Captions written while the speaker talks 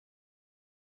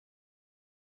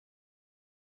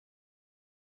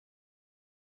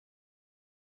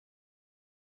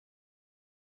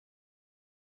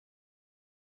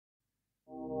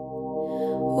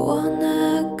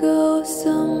Wanna go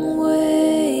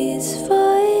somewhere it's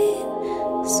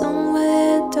fine,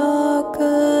 somewhere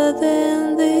darker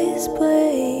than this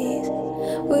place.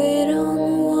 We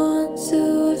don't want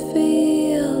to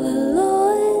feel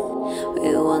alone,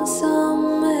 we want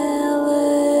some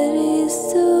melodies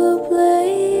to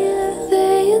play. The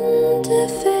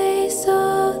interface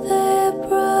of the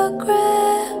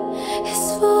program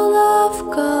is full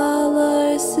of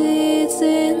colors, it's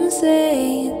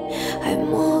insane.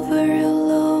 I'm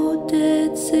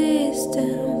overloaded,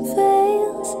 system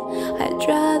fails. I'd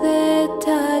rather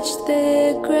touch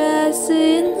the grass,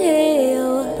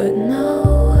 inhale, but now